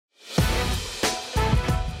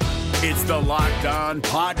It's the Locked On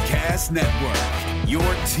Podcast Network, your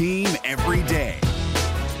team every day.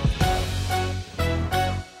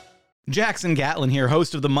 Jackson Gatlin here,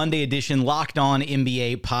 host of the Monday edition Locked On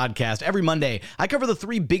NBA podcast. Every Monday, I cover the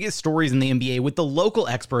three biggest stories in the NBA with the local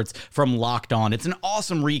experts from Locked On. It's an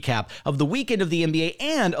awesome recap of the weekend of the NBA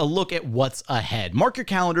and a look at what's ahead. Mark your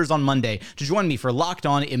calendars on Monday to join me for Locked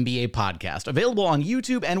On NBA podcast, available on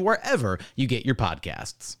YouTube and wherever you get your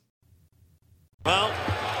podcasts. Well,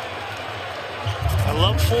 I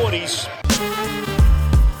love 40s.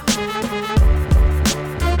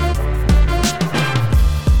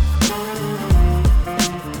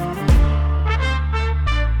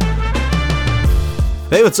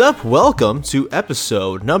 Hey, what's up? Welcome to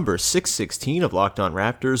episode number 616 of Locked On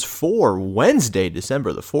Raptors for Wednesday,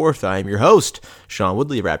 December the 4th. I am your host, Sean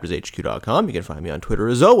Woodley of RaptorsHQ.com. You can find me on Twitter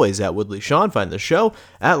as always at WoodleySean. Find the show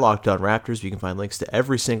at Locked On Raptors. You can find links to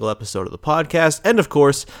every single episode of the podcast. And of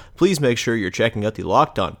course, please make sure you're checking out the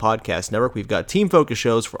Locked On Podcast Network. We've got team-focused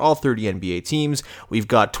shows for all 30 NBA teams. We've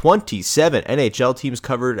got 27 NHL teams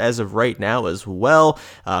covered as of right now as well.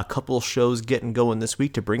 A couple shows getting going this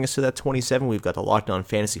week to bring us to that 27. We've got the Locked On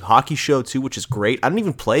Fantasy Hockey Show too, which is great. I don't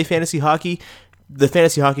even play fantasy hockey. The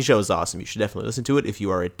Fantasy Hockey Show is awesome. You should definitely listen to it if you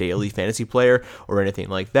are a daily fantasy player or anything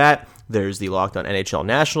like that. There's the Locked On NHL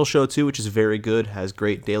National Show too, which is very good, has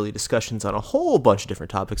great daily discussions on a whole bunch of different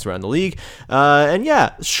topics around the league. And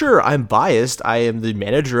yeah, sure, I'm biased. I am the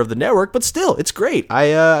manager of the network, but still, it's great.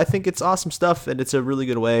 I think it's awesome stuff, and it's a really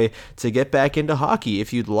good way to get back into hockey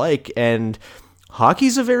if you'd like. And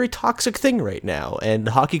hockey's a very toxic thing right now, and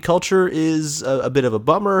hockey culture is a bit of a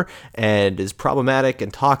bummer and is problematic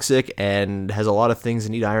and toxic and has a lot of things that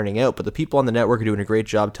need ironing out, but the people on the network are doing a great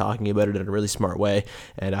job talking about it in a really smart way,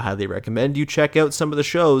 and I highly recommend you check out some of the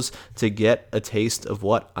shows to get a taste of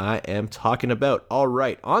what I am talking about. All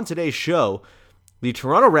right, on today's show, the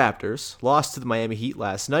Toronto Raptors lost to the Miami Heat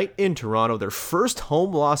last night in Toronto, their first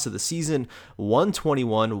home loss of the season,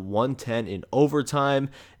 121-110 in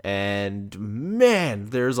overtime. And man,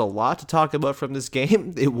 there's a lot to talk about from this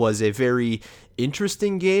game. It was a very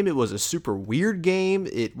interesting game. It was a super weird game.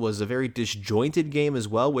 It was a very disjointed game as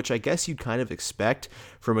well, which I guess you'd kind of expect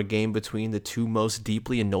from a game between the two most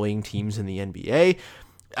deeply annoying teams in the NBA.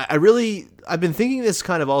 I've been thinking this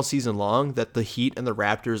kind of all season long, that the Heat and the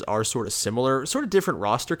Raptors are sort of similar, sort of different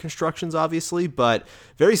roster constructions, obviously, but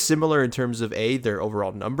very similar in terms of their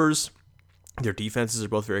overall numbers. Their defenses are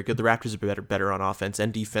both very good. The Raptors are better on offense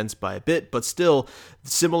and defense by a bit, but still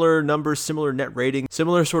similar numbers, similar net rating,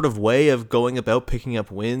 similar sort of way of going about picking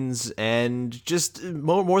up wins, and just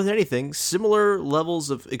more than anything, similar levels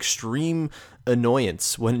of extreme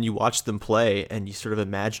annoyance when you watch them play and you sort of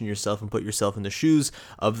imagine yourself and put yourself in the shoes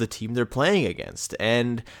of the team they're playing against.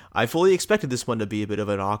 And I fully expected this one to be a bit of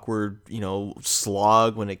an awkward,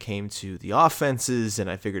 slog when it came to the offenses, and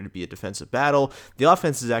I figured it'd be a defensive battle. The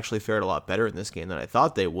offenses actually fared a lot better in this game than I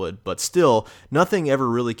thought they would, but still, nothing ever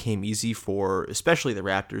really came easy for especially the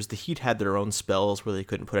Raptors. The Heat had their own spells where they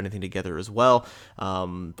couldn't put anything together as well,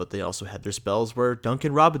 but they also had their spells where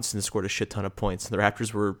Duncan Robinson scored a shit ton of points, and the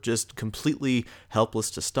Raptors were just completely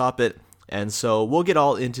helpless to stop it. And so we'll get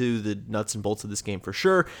all into the nuts and bolts of this game for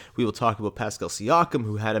sure. We will talk about Pascal Siakam,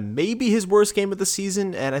 who had maybe his worst game of the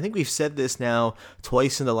season, and I think we've said this now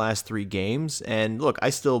twice in the last 3 games. And look, I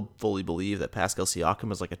still fully believe that Pascal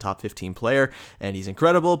Siakam is like a top 15 player, and he's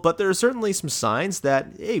incredible, but there are certainly some signs that,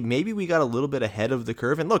 hey, maybe we got a little bit ahead of the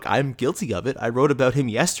curve. And look, I'm guilty of it. I wrote about him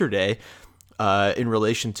yesterday in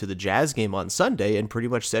relation to the Jazz game on Sunday, and pretty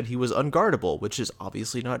much said he was unguardable, which is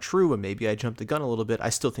obviously not true, and maybe I jumped the gun a little bit.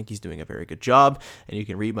 I still think he's doing a very good job, and you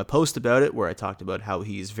can read my post about it where I talked about how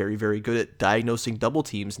he's very, very good at diagnosing double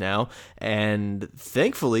teams now, and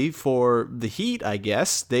thankfully for the Heat, I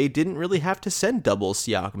guess, they didn't really have to send doubles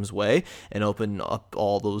Siakam's way and open up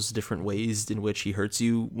all those different ways in which he hurts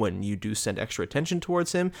you when you do send extra attention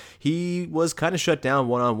towards him. He was kind of shut down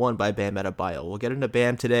one-on-one by Bam Adebayo. We'll get into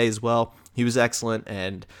Bam today as well. He was excellent,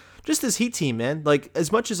 and just this Heat team, man, like,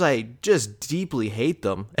 as much as I just deeply hate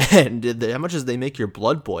them, and how much as they make your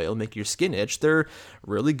blood boil, make your skin itch, they're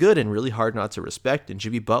really good and really hard not to respect, and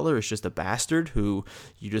Jimmy Butler is just a bastard who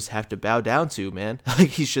you just have to bow down to, man. Like,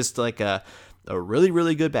 he's just like a really,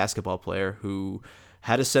 really good basketball player who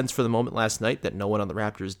had a sense for the moment last night that no one on the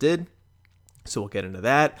Raptors did, so we'll get into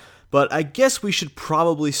that. But I guess we should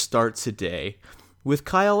probably start today with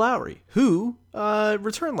Kyle Lowry, who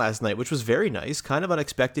returned last night, which was very nice, kind of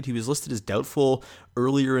unexpected. He was listed as doubtful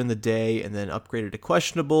earlier in the day and then upgraded to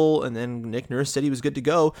questionable, and then Nick Nurse said he was good to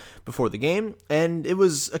go before the game, and it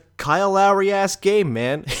was a Kyle Lowry-ass game,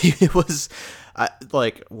 man. It was,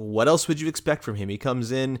 what else would you expect from him? He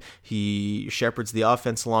comes in, he shepherds the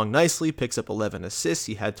offense along nicely, picks up 11 assists.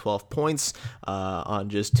 He had 12 points on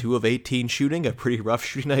just 2 of 18 shooting, a pretty rough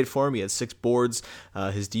shooting night for him. He had 6 boards.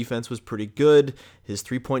 His defense was pretty good. His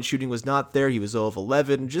 3-point shooting was not there. He was 0 of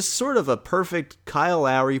 11. Just sort of a perfect Kyle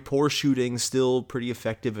Lowry, poor shooting, still pretty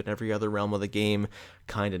effective in every other realm of the game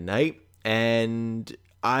kind of night. And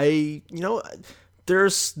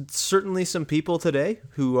there's certainly some people today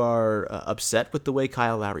who are upset with the way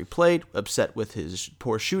Kyle Lowry played, upset with his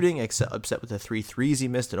poor shooting, upset with the 3 threes he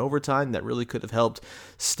missed in overtime that really could have helped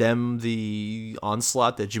stem the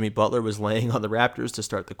onslaught that Jimmy Butler was laying on the Raptors to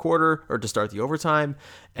start the quarter or to start the overtime.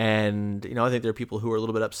 And, I think there are people who are a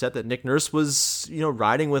little bit upset that Nick Nurse was,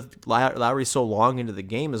 riding with Lowry so long into the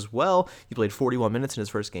game as well. He played 41 minutes in his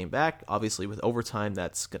first game back. Obviously, with overtime,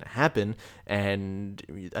 that's going to happen.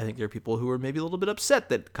 And I think there are people who are maybe a little bit upset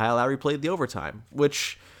that Kyle Lowry played the overtime,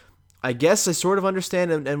 which I guess I sort of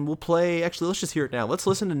understand, and we'll play. Actually, let's just hear it now. Let's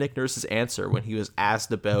listen to Nick Nurse's answer when he was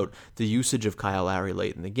asked about the usage of Kyle Lowry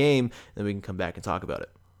late in the game, and then we can come back and talk about it.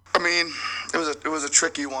 I mean, it was a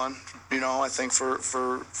tricky one, I think for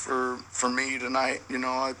me tonight.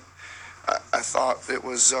 I thought it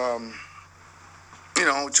was, we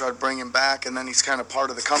tried to bring him back, and then he's kind of part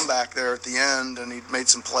of the comeback there at the end, and he made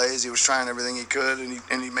some plays. He was trying everything he could,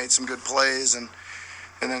 and he made some good plays, and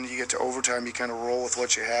then you get to overtime, you kind of roll with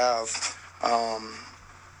what you have.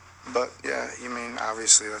 But yeah,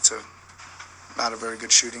 obviously that's not a very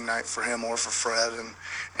good shooting night for him or for Fred,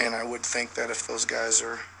 and I would think that if those guys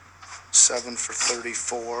are 7 for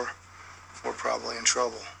 34, we're probably in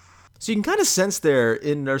trouble. So you can kind of sense there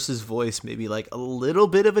in Nurse's voice maybe like a little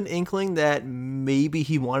bit of an inkling that maybe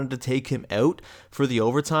he wanted to take him out for the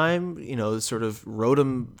overtime, sort of rode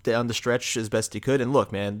him down the stretch as best he could. And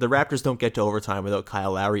look, man, the Raptors don't get to overtime without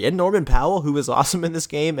Kyle Lowry and Norman Powell, who was awesome in this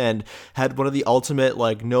game and had one of the ultimate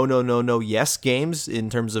no, yes games in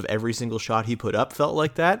terms of every single shot he put up felt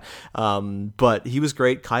like that. But he was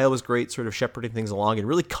great. Kyle was great, sort of shepherding things along and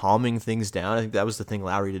really calming things down. I think that was the thing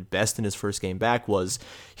Lowry did best in his first game back was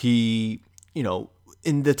he,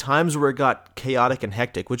 in the times where it got chaotic and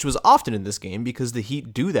hectic, which was often in this game because the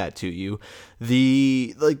Heat do that to you,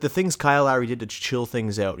 the things Kyle Lowry did to chill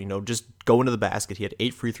things out, just going to the basket. He had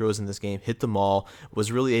 8 free throws in this game, hit them all,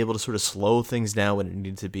 was really able to sort of slow things down when it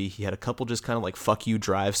needed to be. He had a couple just kind of like fuck you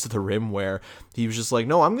drives to the rim where he was just like,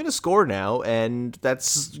 no, I'm going to score now, and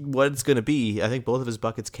that's what it's going to be. I think both of his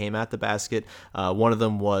buckets came at the basket. One of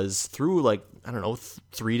them was through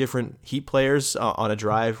 3 different Heat players on a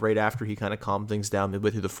drive right after he kind of calmed things down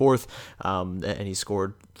midway through the fourth, and he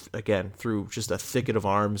scored again through just a thicket of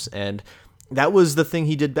arms, and that was the thing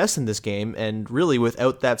he did best in this game. And really,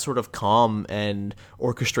 without that sort of calm and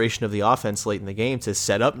orchestration of the offense late in the game to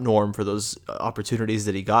set up Norm for those opportunities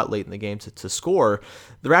that he got late in the game to score,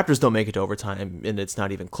 the Raptors don't make it to overtime, and it's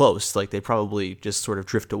not even close. They probably just sort of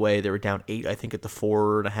drift away. They were down 8, I think, at the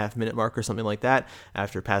 4.5 minute mark or something like that,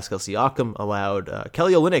 after Pascal Siakam allowed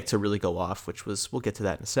Kelly Olynyk to really go off, which was, we'll get to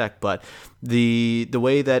that in a sec. But the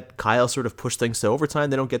way that Kyle sort of pushed things to overtime,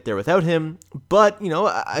 they don't get there without him. But,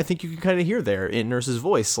 I think you can kind of hear there in Nurse's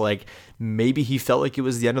voice, maybe he felt like it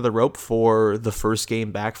was the end of the rope for the first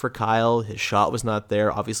game back for Kyle. His shot was not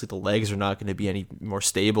there. Obviously, the legs are not going to be any more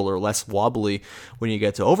stable or less wobbly when you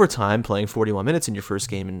get to overtime, playing 41 minutes in your first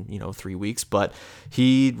game in 3 weeks. But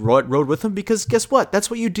he rode with him because guess what? That's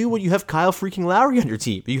what you do when you have Kyle freaking Lowry on your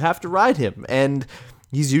team. You have to ride him, and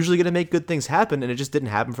he's usually going to make good things happen, and it just didn't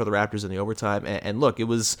happen for the Raptors in the overtime. And look, it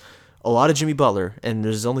was a lot of Jimmy Butler, and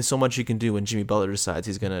there's only so much you can do when Jimmy Butler decides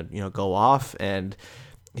he's gonna, go off, and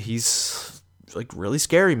he's really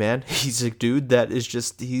scary, man. He's a dude that is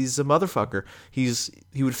he's a motherfucker.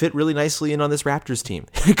 He would fit really nicely in on this Raptors team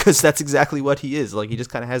because that's exactly what he is. He just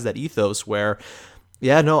kind of has that ethos where,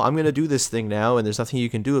 yeah, no, I'm going to do this thing now, and there's nothing you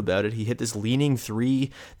can do about it. He hit this leaning 3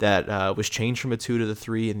 that was changed from a 2 to the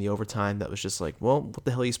 3 in the overtime. That was just well, what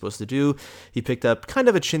the hell are you supposed to do? He picked up kind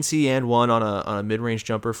of a chintzy and one on a mid-range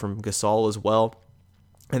jumper from Gasol as well.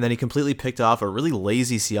 And then he completely picked off a really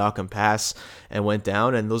lazy Siakam pass and went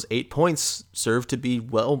down, and those 8 points served to be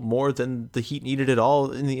well more than the Heat needed at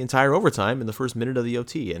all in the entire overtime in the first minute of the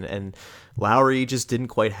OT. And Lowry just didn't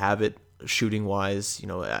quite have it shooting wise.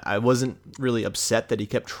 I wasn't really upset that he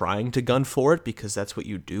kept trying to gun for it because that's what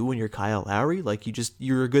you do when you're Kyle Lowry.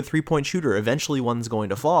 You're a good 3-point shooter. Eventually one's going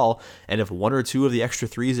to fall. And if 1 or 2 of the extra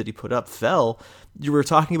threes that he put up fell, you were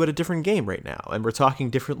talking about a different game right now. And we're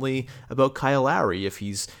talking differently about Kyle Lowry if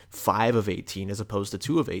he's 5 of 18 as opposed to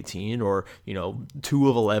 2 of 18, or, 2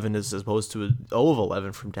 of 11 as opposed to 0 of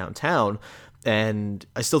 11 from downtown. And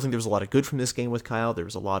I still think there was a lot of good from this game with Kyle. There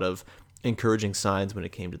was a lot of encouraging signs when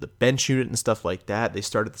it came to the bench unit and stuff like that. They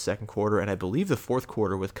started the second quarter, and I believe the fourth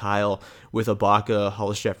quarter with Kyle, with Ibaka,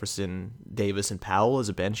 Hollis Jefferson, Davis, and Powell as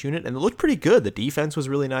a bench unit, and it looked pretty good. The defense was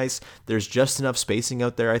really nice. There's just enough spacing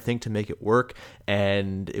out there, I think, to make it work,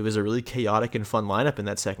 and it was a really chaotic and fun lineup in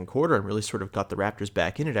that second quarter, and really sort of got the Raptors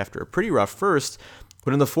back in it after a pretty rough first.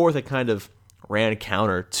 But in the fourth, it kind of ran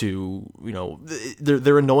counter to,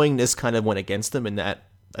 their annoyingness kind of went against them in that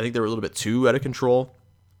I think they were a little bit too out of control.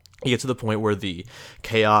 You get to the point where the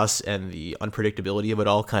chaos and the unpredictability of it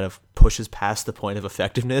all kind of pushes past the point of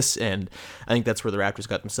effectiveness, and I think that's where the Raptors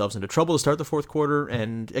got themselves into trouble to start the fourth quarter.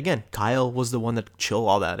 And again, Kyle was the one that chilled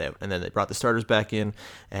all that out, and then they brought the starters back in,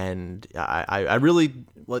 and I really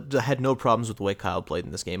had no problems with the way Kyle played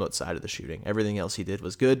in this game outside of the shooting. Everything else he did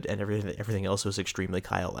was good, and everything else was extremely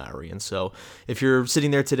Kyle Lowry. And so if you're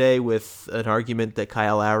sitting there today with an argument that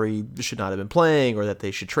Kyle Lowry should not have been playing, or that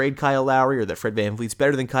they should trade Kyle Lowry, or that Fred VanVleet's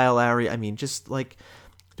better than Kyle Lowry, I mean, just like,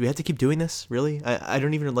 do we have to keep doing this, really? I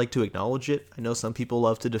don't even like to acknowledge it. I know some people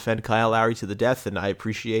love to defend Kyle Lowry to the death, and I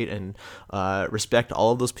appreciate and respect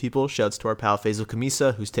all of those people. Shouts to our pal Faisal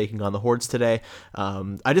Kamisa, who's taking on the Hordes today.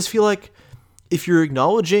 I just feel like if you're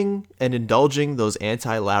acknowledging and indulging those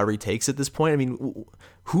anti-Lowry takes at this point, I mean,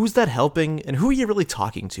 who's that helping, and who are you really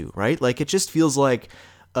talking to, right? Like, it just feels like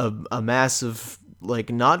a mass of,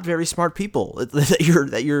 like, not very smart people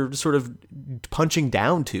that you're sort of punching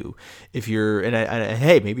down to. If you're, and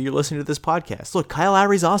hey, maybe you're listening to this podcast. Look, Kyle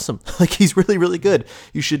Lowry's awesome. Like, he's really, really good.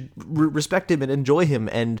 You should respect him and enjoy him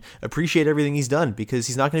and appreciate everything he's done, because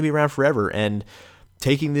he's not going to be around forever. And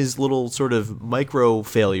taking these little sort of micro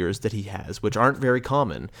failures that he has, which aren't very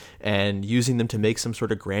common, and using them to make some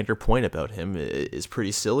sort of grander point about him is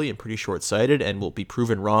pretty silly and pretty short-sighted, and will be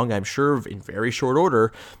proven wrong, I'm sure, in very short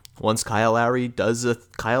order once Kyle Lowry does a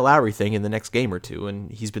Kyle Lowry thing in the next game or two.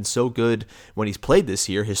 And he's been so good when he's played this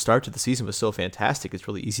year. His start to the season was so fantastic. It's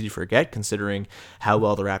really easy to forget, considering how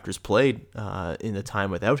well the Raptors played in the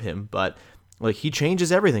time without him. But like, he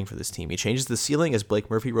changes everything for this team. He changes the ceiling, as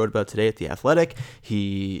Blake Murphy wrote about today at The Athletic.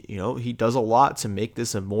 He does a lot to make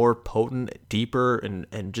this a more potent, deeper,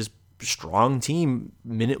 and just strong team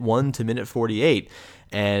minute 1 to minute 48.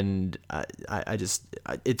 And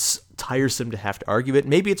it's tiresome to have to argue it.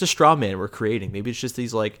 Maybe it's a straw man we're creating. Maybe it's just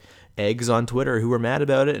these like eggs on Twitter who are mad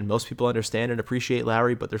about it, and most people understand and appreciate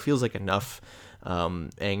Lowry, but there feels like enough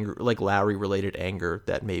anger, like Lowry related anger,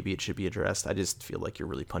 that maybe it should be addressed. I just feel like you're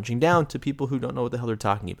really punching down to people who don't know what the hell they're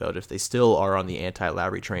talking about if they still are on the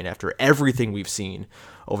anti-Lowry train after everything we've seen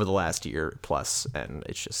over the last year plus. And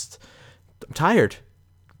it's just, I'm tired.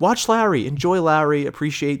 Watch Lowry, enjoy Lowry,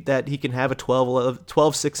 appreciate that he can have a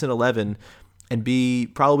 12, 6, and 11 and be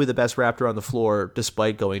probably the best Raptor on the floor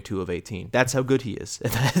despite going 2 of 18. That's how good he is.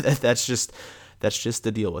 That's just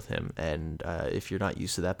the deal with him. And if you're not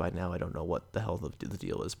used to that by now, I don't know what the hell the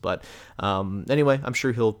deal is. But anyway, I'm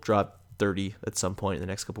sure he'll drop 30 at some point in the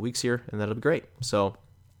next couple weeks here, and that'll be great. So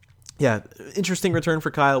yeah, interesting return for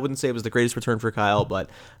Kyle. I wouldn't say it was the greatest return for Kyle, but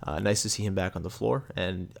nice to see him back on the floor.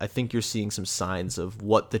 And I think you're seeing some signs of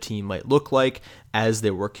what the team might look like as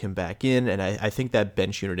they work him back in. And I think that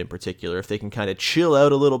bench unit in particular, if they can kind of chill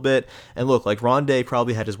out a little bit, and look, like Rondé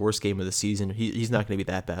probably had his worst game of the season. He's not going to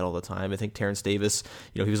be that bad all the time. I think Terrence Davis,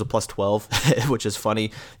 he was a plus 12, which is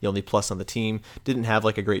funny. The only plus on the team. Didn't have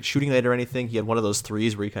like a great shooting night or anything. He had one of those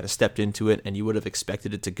threes where he kind of stepped into it and you would have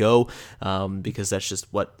expected it to go, because that's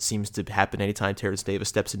just what seems to happen anytime Terrence Davis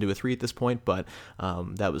steps into a three at this point. But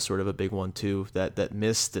that was sort of a big one too that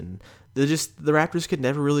missed, and the Raptors could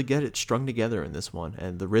never really get it strung together in this one,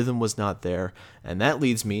 and the rhythm was not there. And that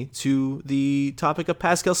leads me to the topic of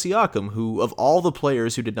Pascal Siakam, who, of all the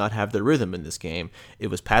players who did not have their rhythm in this game, it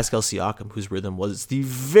was Pascal Siakam whose rhythm was the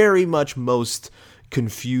very much most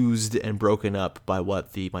confused and broken up by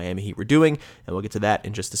what the Miami Heat were doing, and we'll get to that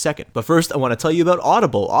in just a second. But first, I want to tell you about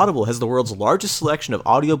Audible. Audible has the world's largest selection of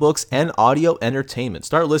audiobooks and audio entertainment.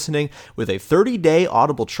 Start listening with a 30-day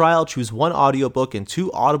Audible trial. Choose one audiobook and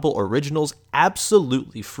 2 Audible originals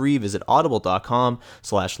absolutely free. Visit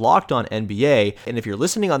audible.com/LockedOnNBA. And if you're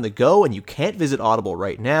listening on the go and you can't visit Audible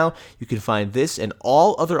right now, you can find this and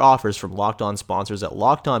all other offers from Locked On sponsors at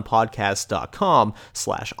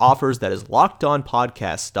LockedOnPodcast.com/offers. That is LockedOnPodcast.com/offers.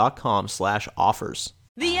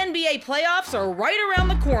 The NBA playoffs are right around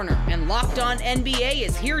the corner, and Locked On NBA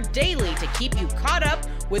is here daily to keep you caught up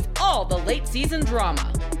with all the late season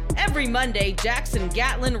drama. Every Monday, Jackson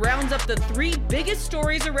Gatlin rounds up the 3 biggest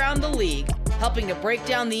stories around the league, helping to break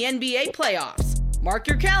down the NBA playoffs. Mark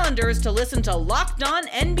your calendars to listen to Locked On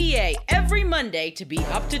NBA every Monday to be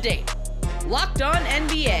up to date. Locked On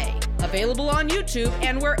NBA, Available on YouTube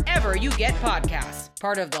and wherever you get podcasts.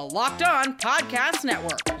 Part of the Locked On Podcast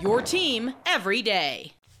Network. Your team every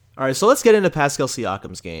day. All right, so let's get into Pascal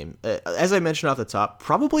Siakam's game. As I mentioned off the top,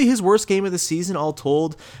 probably his worst game of the season all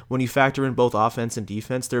told when you factor in both offense and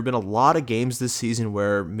defense. There have been a lot of games this season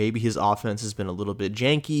where maybe his offense has been a little bit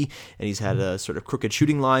janky and he's had a sort of crooked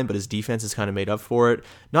shooting line, but his defense has kind of made up for it.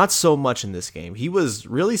 Not so much in this game. He was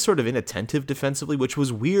really sort of inattentive defensively, which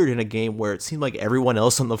was weird in a game where it seemed like everyone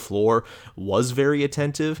else on the floor was very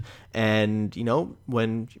attentive. And, you know,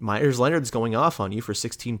 when Myers Leonard's going off on you for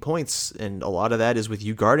 16 points, and a lot of that is with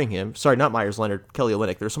you guarding him. Sorry, not Myers Leonard, Kelly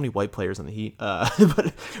Olynyk. There's so many white players on the Heat.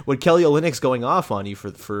 But when Kelly Olynyk's going off on you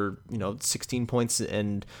for 16 points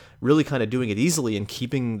and really kind of doing it easily and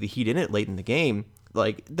keeping the Heat in it late in the game,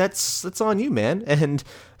 like that's on you, man. And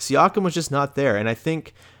Siakam was just not there. And I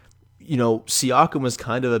think, Siakam was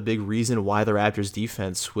kind of a big reason why the Raptors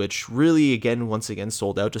defense, which really, once again,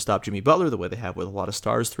 sold out to stop Jimmy Butler the way they have with a lot of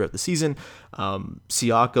stars throughout the season.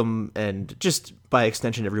 Siakam and just by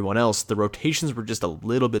extension everyone else, the rotations were just a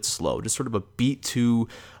little bit slow, just sort of a beat too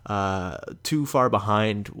far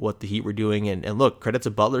behind what the Heat were doing. And look, credit to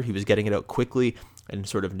Butler, he was getting it out quickly and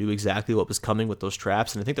sort of knew exactly what was coming with those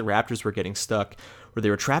traps. And I think the Raptors were getting stuck where they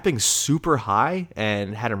were trapping super high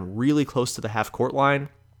and had him really close to the half-court line.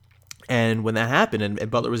 And when that happened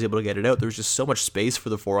and Butler was able to get it out, there was just so much space for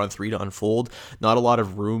the 4-on-3 to unfold. Not a lot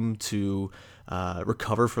of room to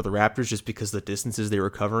recover for the Raptors just because the distances they were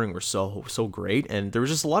covering were so great. And there was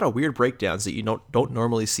just a lot of weird breakdowns that you don't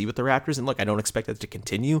normally see with the Raptors. And look, I don't expect that to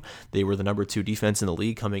continue. They were the number 2 defense in the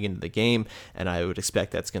league coming into the game, and I would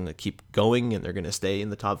expect that's going to keep going and they're going to stay in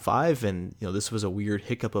the top 5. And this was a weird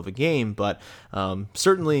hiccup of a game, but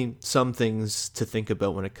certainly some things to think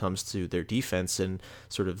about when it comes to their defense and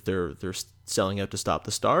sort of their selling out to stop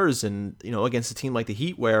the stars. And against a team like the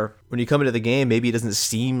Heat, where when you come into the game, maybe it doesn't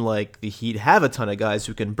seem like the Heat have a ton of guys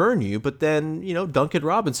who can burn you, but then Duncan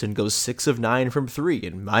Robinson goes 6 of 9 from 3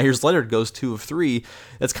 and Myers Leonard goes 2 of 3.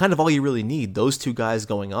 That's kind of all you really need. Those 2 guys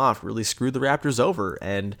going off really screwed the Raptors over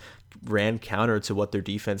and ran counter to what their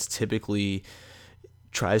defense typically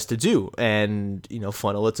tries to do, and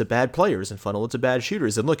funnel it to bad players and funnel it to bad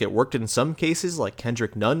shooters. And look, it worked in some cases. Like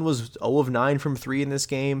Kendrick Nunn was 0 of 9 from 3 in this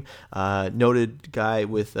game. Noted guy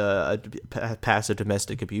with a passive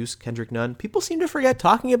domestic abuse, Kendrick Nunn. People seem to forget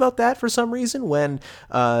talking about that for some reason when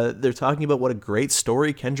they're talking about what a great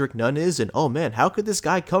story Kendrick Nunn is. And oh man, how could this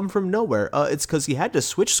guy come from nowhere? It's because he had to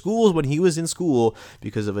switch schools when he was in school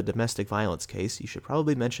because of a domestic violence case. You should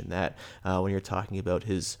probably mention that when you're talking about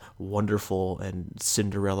his wonderful and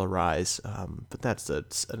Cinderella rise, but that's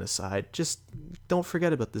an aside. Just don't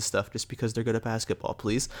forget about this stuff just because they're good at basketball,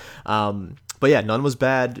 please. But yeah, Nunn was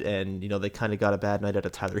bad, and they kind of got a bad night out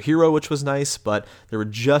of Tyler Hero, which was nice, but there were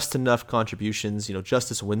just enough contributions.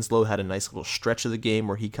 Justice Winslow had a nice little stretch of the game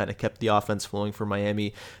where he kind of kept the offense flowing for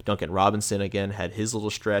Miami. Duncan Robinson again had his little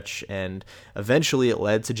stretch, and eventually it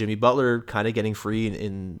led to Jimmy Butler kind of getting free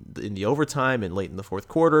in the overtime and late in the fourth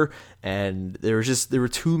quarter. And there were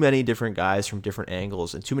too many different guys from different angles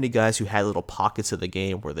and too many guys who had little pockets of the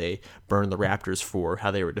game where they burned the Raptors for how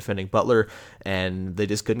they were defending Butler, and they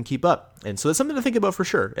just couldn't keep up. And so that's something to think about for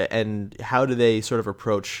sure. And how do they sort of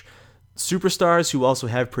approach superstars who also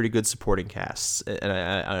have pretty good supporting casts? And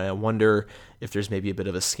I wonder if there's maybe a bit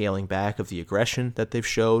of a scaling back of the aggression that they've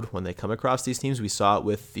showed when they come across these teams. We saw it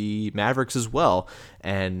with the Mavericks as well.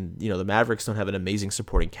 And, the Mavericks don't have an amazing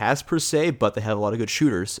supporting cast per se, but they have a lot of good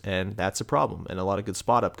shooters, and that's a problem. And a lot of good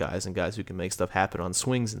spot-up guys and guys who can make stuff happen on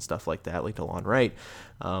swings and stuff like that, like DeLon Wright.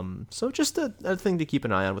 So just a thing to keep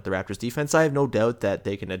an eye on with the Raptors defense. I have no doubt that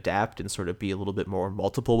they can adapt and sort of be a little bit more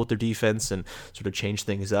multiple with their defense and sort of change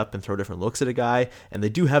things up and throw different looks at a guy. And they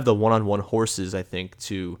do have the one-on-one horses, I think,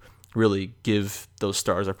 to really give those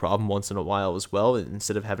stars a problem once in a while as well.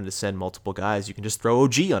 Instead of having to send multiple guys, you can just throw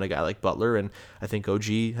OG on a guy like Butler, and I think OG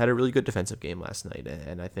had a really good defensive game last night,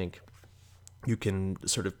 and I think you can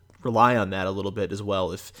sort of rely on that a little bit as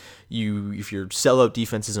well. If your sellout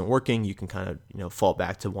defense isn't working, you can kind of fall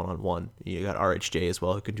back to one-on-one. You got RHJ as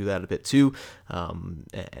well who can do that a bit too,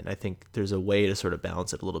 and I think there's a way to sort of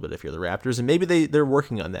balance it a little bit if you're the Raptors, and maybe they're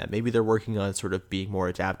working on that. Maybe they're working on sort of being more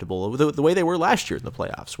adaptable the way they were last year in the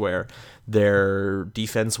playoffs, where their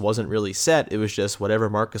defense wasn't really set. It was just whatever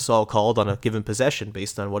Marc Gasol called on a given possession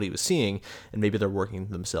based on what he was seeing, and maybe they're working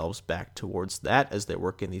themselves back towards that as they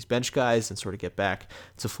work in these bench guys and sort of get back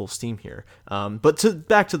to full steam here. But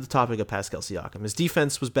back to the topic of Pascal Siakam. His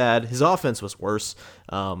defense was bad. His offense was worse.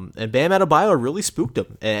 And Bam Adebayo really spooked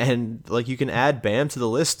him. And like, you can add Bam to the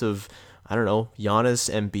list of, I don't know,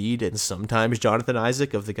 Giannis, Embiid, and sometimes Jonathan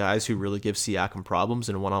Isaac of the guys who really give Siakam problems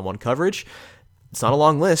in one-on-one coverage. it's not a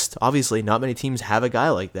long list. Obviously, not many teams have a guy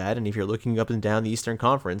like that. And if you're looking up and down the Eastern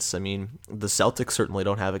Conference, I mean, the Celtics certainly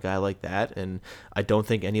don't have a guy like that. And I don't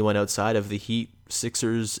think anyone outside of the Heat,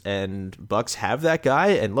 Sixers, and Bucks have that guy.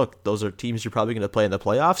 And look, those are teams you're probably going to play in the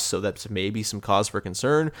playoffs, so that's maybe some cause for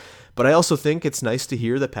concern. But I also think it's nice to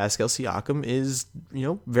hear that Pascal Siakam is,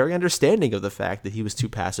 very understanding of the fact that he was too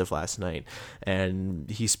passive last night.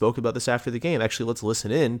 And he spoke about this after the game. Actually, let's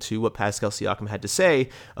listen in to what Pascal Siakam had to say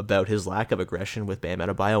about his lack of aggression with Bam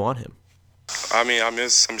Adebayo on him. I mean, I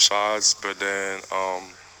missed some shots, but then I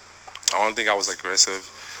don't think I was aggressive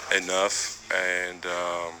enough. And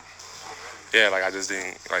I just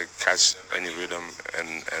didn't catch any rhythm,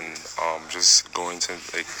 and just going to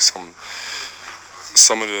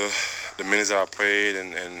some of the minutes that I played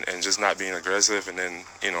and just not being aggressive, and then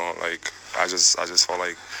I just felt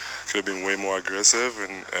like could have been way more aggressive,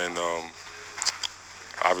 and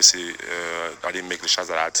obviously I didn't make the shots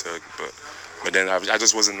that I took, but then I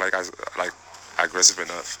just wasn't aggressive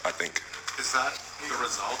enough, I think. Is that the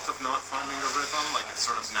result of not finding a rhythm? It's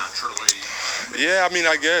sort of naturally... Yeah, I mean,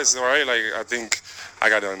 I guess, right? I think I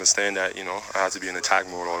got to understand that, I have to be in attack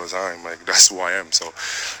mode all the time. That's who I am. So,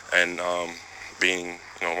 and being,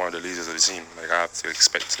 one of the leaders of the team, I have to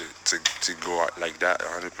expect to go out like that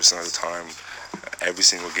 100% of the time, every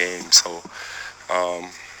single game. So,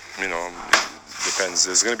 it depends.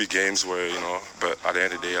 There's going to be games where, but at the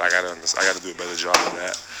end of the day, I got to do a better job than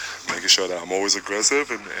that. Making sure that I'm always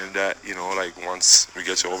aggressive and that, once we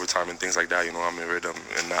get to overtime and things like that, I'm in rhythm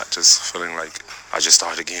and not just feeling like I just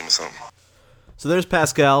started a game or something. So there's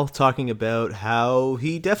Pascal talking about how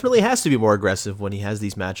he definitely has to be more aggressive when he has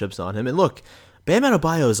these matchups on him. And look, Bam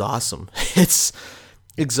Adebayo is awesome. It's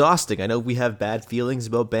exhausting. I know we have bad feelings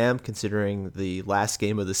about Bam considering the last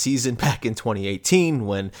game of the season back in 2018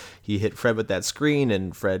 when he hit Fred with that screen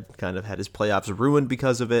and Fred kind of had his playoffs ruined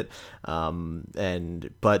because of it.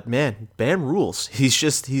 But man, Bam rules.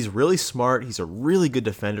 He's really smart. He's a really good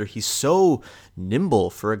defender. He's so nimble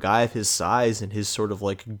for a guy of his size and his sort of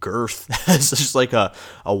girth. It's just like a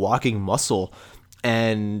walking muscle.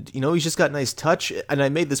 And, he's just got nice touch. And I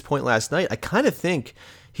made this point last night. I kind of think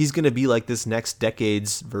he's going to be like this next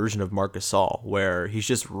decade's version of Marc Gasol, where he's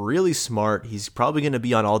just really smart. He's probably going to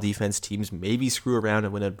be on all defense teams, maybe screw around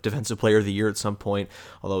and win a Defensive Player of the Year at some point.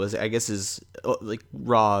 Although I guess his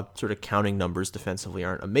raw sort of counting numbers defensively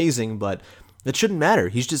aren't amazing, but it shouldn't matter.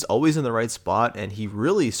 He's just always in the right spot, and he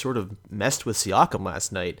really sort of messed with Siakam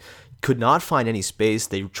last night. Could not find any space.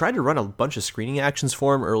 They tried to run a bunch of screening actions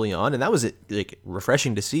for him early on, and that was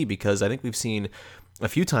refreshing to see because I think we've seen a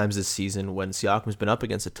few times this season when Siakam's been up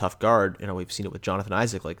against a tough guard. We've seen it with Jonathan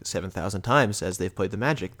Isaac 7,000 times as they've played the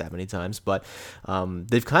Magic that many times, but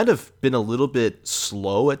they've kind of been a little bit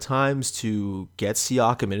slow at times to get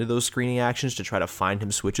Siakam into those screening actions to try to find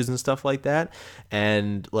him switches and stuff like that.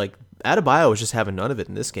 And Adebayo was just having none of it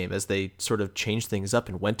in this game as they sort of changed things up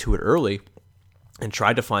and went to it early and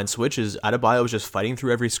tried to find switches. Adebayo was just fighting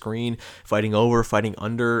through every screen, fighting over, fighting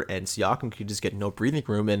under, and Siakam could just get no breathing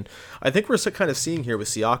room. And I think we're kind of seeing here with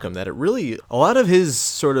Siakam that a lot of his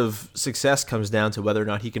sort of success comes down to whether or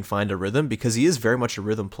not he can find a rhythm, because he is very much a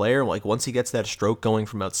rhythm player. Once he gets that stroke going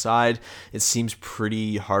from outside, it seems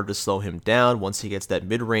pretty hard to slow him down. Once he gets that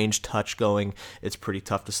mid-range touch going, it's pretty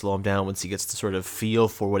tough to slow him down once he gets to sort of feel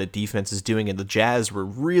for what a defense is doing. And the Jazz were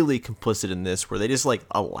really complicit in this, where they just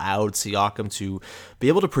allowed Siakam to be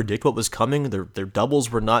able to predict what was coming. Their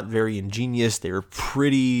doubles were not very ingenious. They were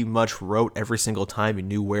pretty much rote every single time. You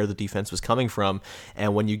knew where the defense was coming from.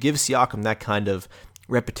 And when you give Siakam that kind of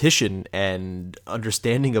repetition and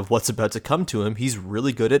understanding of what's about to come to him, he's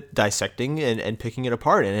really good at dissecting and picking it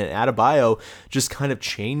apart. And Adebayo just kind of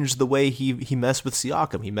changed the way he messed with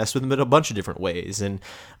Siakam. He messed with him in a bunch of different ways. And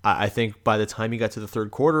I think by the time he got to the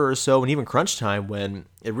third quarter or so, and even crunch time, when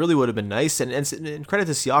it really would have been nice, and credit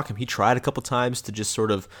to Siakam, he tried a couple times to just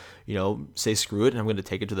sort of, say screw it, and I'm going to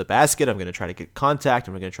take it to the basket, I'm going to try to get contact,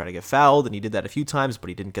 I'm going to try to get fouled, and he did that a few times, but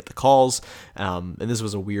he didn't get the calls, and this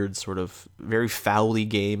was a weird sort of very foul-y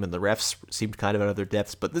game, and the refs seemed kind of out of their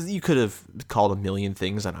depths, but you could have called a million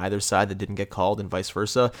things on either side that didn't get called, and vice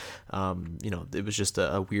versa. It was just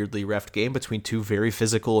a weirdly reffed game between two very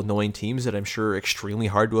physical, annoying teams that I'm sure are extremely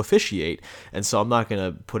hard to officiate, and so I'm not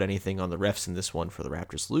going to put anything on the refs in this one for the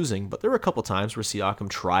Raptors losing, but there were a couple times where Siakam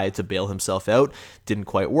tried to bail himself out, didn't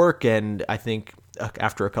quite work, and I think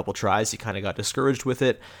after a couple tries he kind of got discouraged with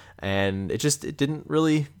it, and it didn't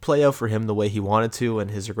really play out for him the way he wanted to,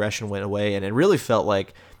 and his aggression went away, and it really felt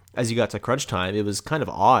like as you got to crunch time, it was kind of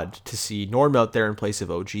odd to see Norm out there in place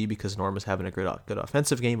of OG, because Norm was having a good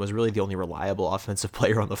offensive game, was really the only reliable offensive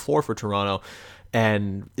player on the floor for Toronto,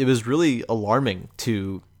 and it was really alarming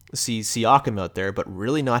to see Siakam out there, but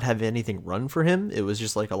really not have anything run for him. It was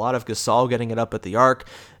just like a lot of Gasol getting it up at the arc,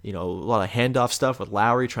 a lot of handoff stuff with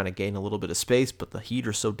Lowry trying to gain a little bit of space, but the Heat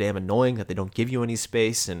are so damn annoying that they don't give you any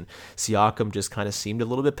space, and Siakam just kind of seemed a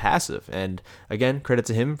little bit passive. And again, credit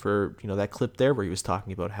to him for, that clip there where he was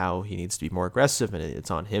talking about how he needs to be more aggressive, and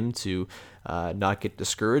it's on him to not get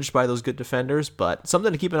discouraged by those good defenders, but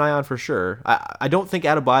something to keep an eye on for sure. I don't think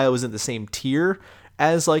Adebayo is in the same tier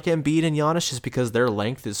as like Embiid and Giannis, just because their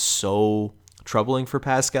length is so troubling for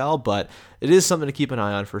Pascal, but it is something to keep an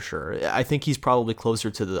eye on for sure. I think he's probably closer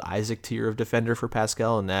to the Isaac tier of defender for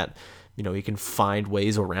Pascal, and that he can find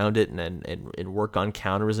ways around it and work on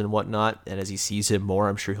counters and whatnot. And as he sees him more,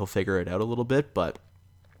 I'm sure he'll figure it out a little bit, but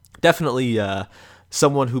definitely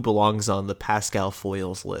someone who belongs on the Pascal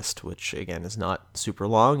foils list, which again is not super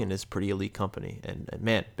long and is pretty elite company. And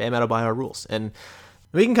man, Bam Adebayo rules. And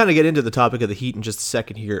we can kind of get into the topic of the Heat in just a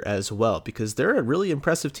second here as well, because they're a really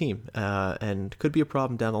impressive team and could be a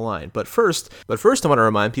problem down the line. But first, I want to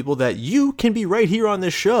remind people that you can be right here on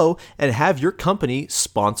this show and have your company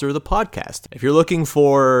sponsor the podcast. If you're looking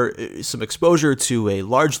for some exposure to a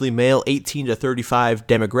largely male 18 to 35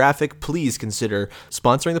 demographic, please consider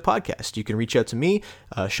sponsoring the podcast. You can reach out to me,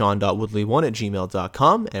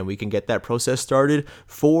 sean.woodley1@gmail.com, and we can get that process started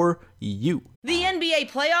for you. The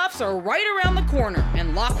NBA playoffs are right around the corner,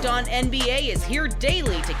 and Locked On NBA is here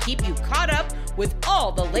daily to keep you caught up with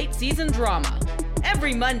all the late season drama.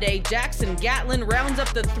 Every Monday, Jackson Gatlin rounds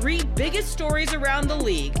up the 3 biggest stories around the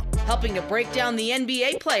league, helping to break down the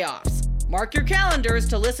NBA playoffs. Mark your calendars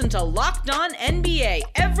to listen to Locked On NBA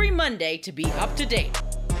every Monday to be up to date.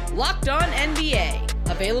 Locked On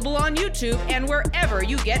NBA, available on YouTube and wherever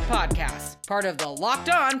you get podcasts. Part of the Locked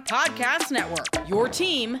On Podcast Network, your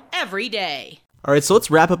team every day. All right, so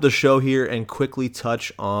let's wrap up the show here and quickly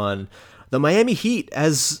touch on the Miami Heat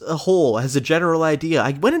as a whole, as a general idea.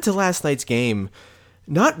 I went into last night's game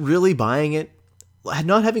not really buying it,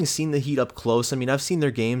 not having seen the Heat up close. I mean, I've seen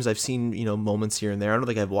their games. I've seen, moments here and there. I don't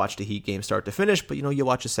think I've watched a Heat game start to finish, but, you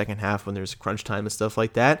watch a second half when there's crunch time and stuff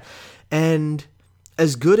like that. And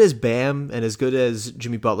as good as Bam and as good as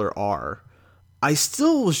Jimmy Butler are, I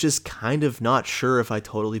still was just kind of not sure if I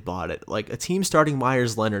totally bought it. Like, a team starting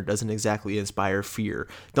Myers Leonard doesn't exactly inspire fear.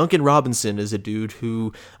 Duncan Robinson is a dude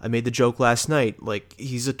who, I made the joke last night, like,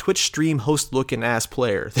 he's a Twitch stream host-looking ass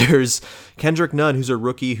player. There's Kendrick Nunn, who's a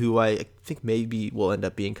rookie who I think maybe will end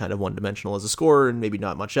up being kind of one-dimensional as a scorer and maybe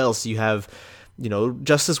not much else. You have,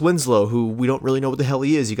 Justice Winslow, who we don't really know what the hell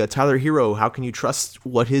he is. You got Tyler Hero. How can you trust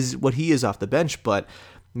what he is off the bench? But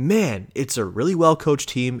man, it's a really well-coached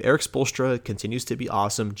team. Eric Spoelstra continues to be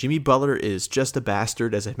awesome. Jimmy Butler is just a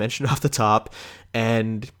bastard, as I mentioned off the top,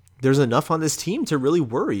 and there's enough on this team to really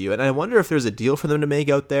worry you. And I wonder if there's a deal for them to make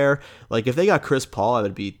out there. Like, if they got Chris Paul, I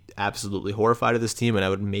would be absolutely horrified of this team, and I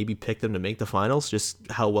would maybe pick them to make the finals, just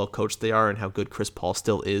how well-coached they are and how good Chris Paul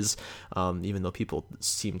still is, even though people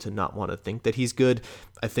seem to not want to think that he's good.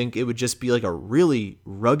 I think it would just be like a really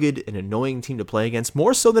rugged and annoying team to play against,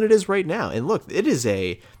 more so than it is right now. And look, it is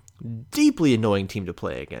a deeply annoying team to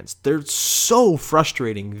play against. They're so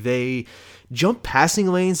frustrating. They jump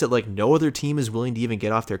passing lanes that like no other team is willing to even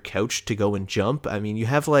get off their couch to go and jump. I mean, you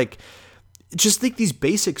have like just like these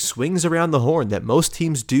basic swings around the horn that most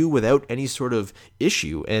teams do without any sort of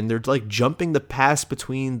issue, and they're like jumping the pass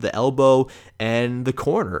between the elbow and the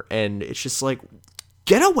corner, and it's just like,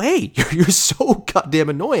 get away. You're so goddamn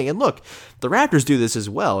annoying. And look, the Raptors do this as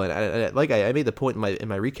well, and I made the point in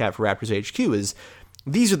my recap for Raptors HQ is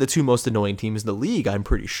these are the 2 most annoying teams in the league, I'm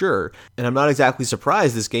pretty sure. And I'm not exactly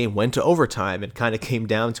surprised this game went to overtime and kind of came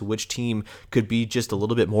down to which team could be just a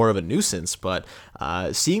little bit more of a nuisance. But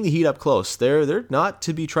seeing the Heat up close, they're not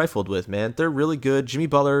to be trifled with, man. They're really good. Jimmy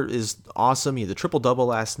Butler is awesome. He had the triple-double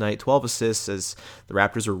last night, 12 assists, as the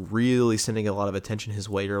Raptors were really sending a lot of attention his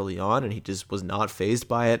way early on, and he just was not fazed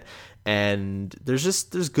by it. And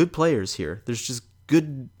there's good players here. There's just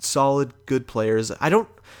good, solid, good players.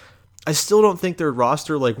 I still don't think their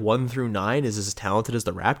roster, like 1 through 9, is as talented as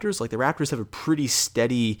the Raptors. Like, the Raptors have a pretty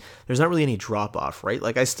steady, there's not really any drop off, right?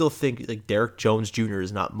 Like, I still think like Derek Jones Jr.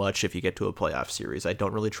 is not much if you get to a playoff series. I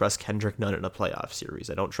don't really trust Kendrick Nunn in a playoff series.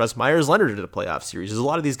 I don't trust Myers Leonard in a playoff series. There's a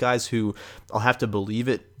lot of these guys who I'll have to believe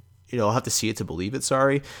it. I'll have to see it to believe it,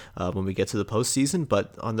 when we get to the postseason.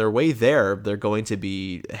 But on their way there, they're going to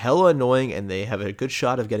be hella annoying, and they have a good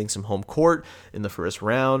shot of getting some home court in the first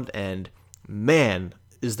round. And man,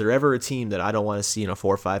 is there ever a team that I don't want to see in a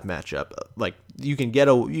 4-5 matchup? Like, you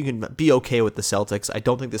can be okay with the Celtics. I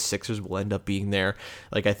don't think the Sixers will end up being there.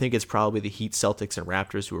 Like, I think it's probably the Heat, Celtics, and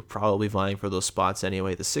Raptors who are probably vying for those spots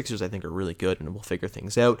anyway. The Sixers, I think, are really good, and we'll figure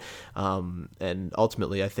things out. And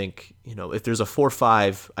ultimately, I think, if there's a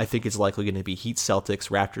 4-5, I think it's likely going to be Heat, Celtics,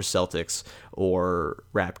 Raptors, Celtics, or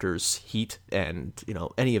Raptors, Heat, and,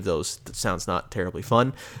 any of those. That sounds not terribly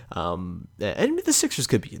fun. And the Sixers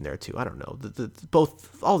could be in there too. I don't know.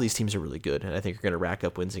 All these teams are really good, and I think are going to rack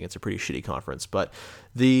up wins against a pretty shitty conference. But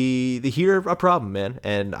the Heat are a problem, man.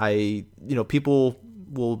 And people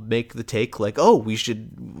will make the take like, oh, we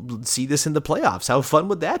should see this in the playoffs. How fun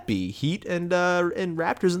would that be? Heat and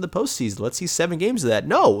Raptors in the postseason. Let's see 7 games of that.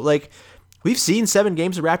 No, like, we've seen 7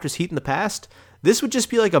 games of Raptors Heat in the past. This would just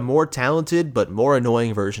be like a more talented but more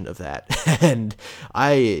annoying version of that. And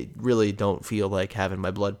I really don't feel like having my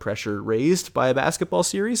blood pressure raised by a basketball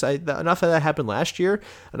series. Enough of that happened last year.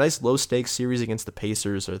 A nice low-stakes series against the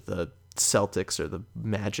Pacers or the Celtics or the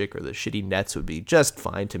Magic or the shitty Nets would be just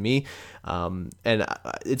fine to me. And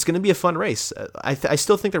it's going to be a fun race. I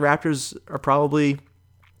still think the Raptors are probably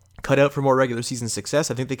cut out for more regular season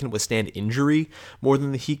success. I think they can withstand injury more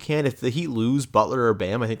than the Heat can. If the Heat lose Butler or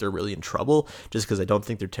Bam, I think they're really in trouble, just because I don't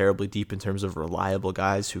think they're terribly deep in terms of reliable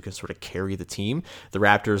guys who can sort of carry the team. The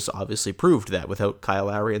Raptors obviously proved that without Kyle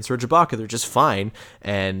Lowry and Serge Ibaka, they're just fine.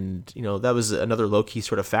 And, that was another low-key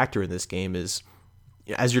sort of factor in this game is,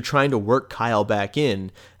 as you're trying to work Kyle back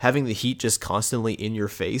in, having the Heat just constantly in your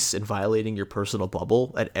face and violating your personal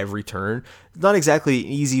bubble at every turn, not exactly an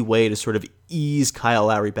easy way to sort of ease Kyle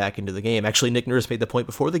Lowry back into the game. Actually, Nick Nurse made the point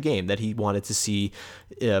before the game that he wanted to see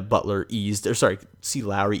see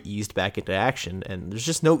Lowry eased back into action, and there's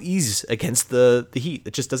just no ease against the Heat.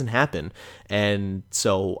 It just doesn't happen. And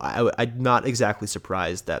so I'm not exactly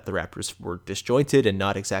surprised that the Raptors were disjointed and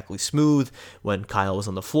not exactly smooth when Kyle was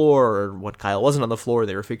on the floor, or when Kyle wasn't on the floor,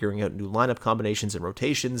 they were figuring out new lineup combinations and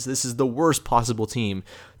rotations. This is the worst possible team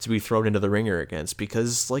to be thrown into the ringer against,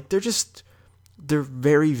 because like they're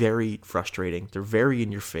very, very frustrating. They're very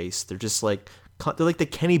in your face. They're like the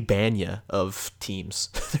Kenny Banya of teams.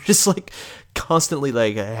 They're just like constantly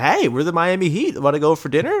like, hey, we're the Miami Heat. Want to go for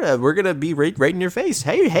dinner? We're going to be right in your face.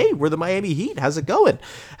 Hey, we're the Miami Heat. How's it going?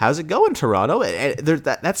 Toronto? And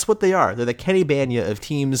that's what they are. They're the Kenny Banya of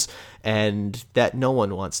teams, and that no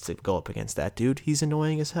one wants to go up against that dude. He's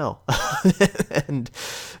annoying as hell. And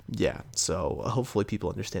yeah, so hopefully people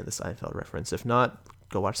understand the Seinfeld reference. If not,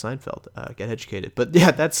 go watch Seinfeld. Get educated. But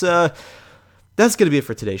yeah, that's going to be it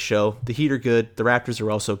for today's show. The Heat are good. The Raptors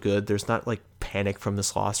are also good. There's not like panic from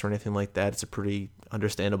this loss or anything like that. It's a pretty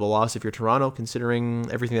understandable loss if you're Toronto, considering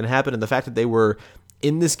everything that happened and the fact that they were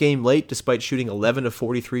in this game late despite shooting 11 of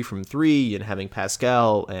 43 from 3 and having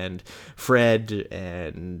Pascal and Fred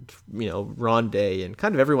and, Rondé and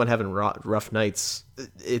kind of everyone having rough nights.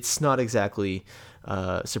 It's not exactly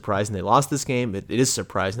surprising they lost this game. It is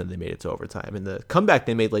surprising that they made it to overtime, and the comeback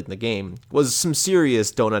they made late in the game was some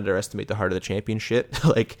serious don't underestimate the heart of the champion shit.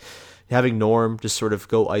 Like having Norm just sort of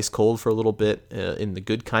go ice cold for a little bit in the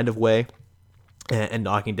good kind of way, and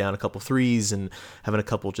knocking down a couple threes and having a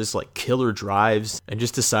couple just like killer drives and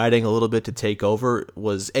just deciding a little bit to take over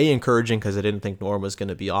was encouraging, because I didn't think Norm was going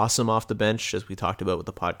to be awesome off the bench, as we talked about with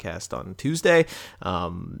the podcast on Tuesday.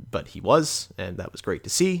 But he was, and that was great to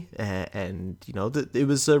see. And it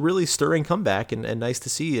was a really stirring comeback and nice to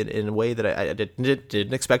see it in a way that I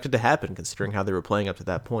didn't expect it to happen, considering how they were playing up to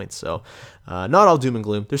that point. So not all doom and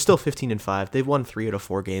gloom. They're still 15-5. They've won 3 out of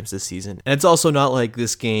 4 games this season. And it's also not like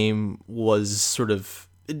this game was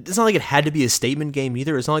it's not like it had to be a statement game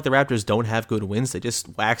either. It's not like the Raptors don't have good wins. They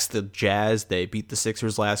just waxed the Jazz. They beat the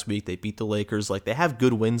Sixers last week. They beat the Lakers. Like, they have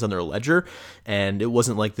good wins on their ledger, and it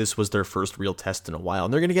wasn't like this was their first real test in a while.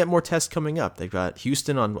 And they're going to get more tests coming up. They've got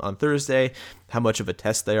Houston on Thursday. How much of a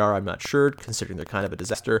test they are, I'm not sure, considering they're kind of a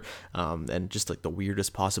disaster and just like the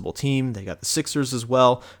weirdest possible team. They got the Sixers as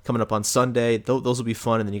well coming up on Sunday. Those will be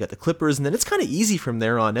fun. And then you got the Clippers, and then it's kind of easy from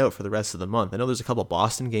there on out for the rest of the month. I know there's a couple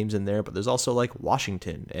Boston games in there, but there's also like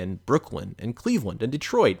Washington and Brooklyn and Cleveland and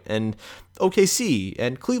Detroit and OKC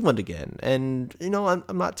and Cleveland again. And,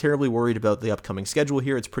 I'm not terribly worried about the upcoming schedule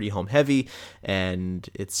here. It's pretty home heavy, and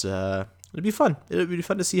it'd be fun. It'd be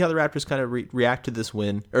fun to see how the Raptors kind of react to this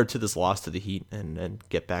win, or to this loss to the Heat, and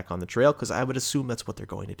get back on the trail, because I would assume that's what they're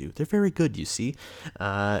going to do. They're very good, you see.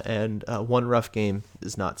 And one rough game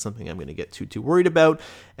is not something I'm going to get too worried about.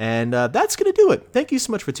 And that's going to do it. Thank you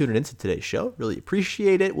so much for tuning into today's show. Really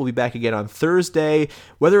appreciate it. We'll be back again on Thursday.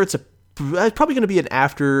 Whether it's a probably going to be an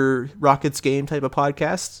after Rockets game type of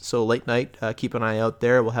podcast. So late night, keep an eye out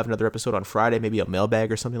there. We'll have another episode on Friday, maybe a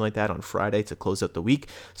mailbag or something like that on Friday to close out the week.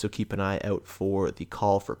 So keep an eye out for the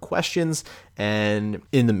call for questions. And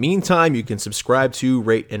in the meantime, you can subscribe to,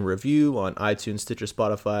 rate, and review on iTunes, Stitcher,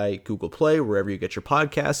 Spotify, Google Play, wherever you get your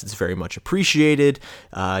podcasts. It's very much appreciated.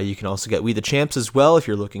 You can also get We the Champs as well if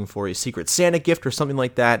you're looking for a Secret Santa gift or something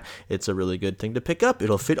like that. It's a really good thing to pick up.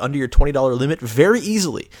 It'll fit under your $20 limit very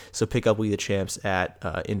easily. So pick up We the Champs at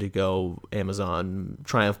Indigo, Amazon,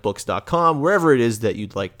 TriumphBooks.com, wherever it is that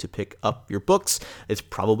you'd like to pick up your books. It's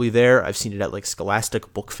probably there. I've seen it at like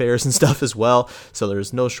Scholastic book fairs and stuff as well. So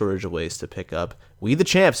there's no shortage of ways to pick up We the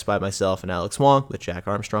Champs by myself and Alex Wong with Jack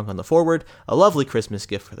Armstrong on the forward. A lovely Christmas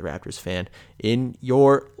gift for the Raptors fan in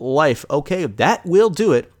your life. Okay, that will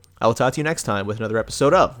do it. I will talk to you next time with another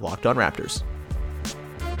episode of Locked On Raptors.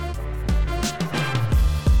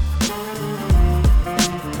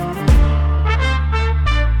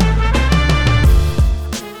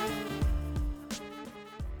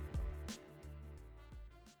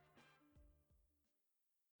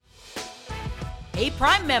 Hey,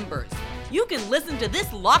 Prime members, you can listen to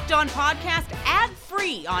this Locked On podcast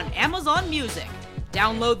ad-free on Amazon Music.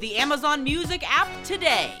 Download the Amazon Music app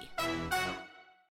today.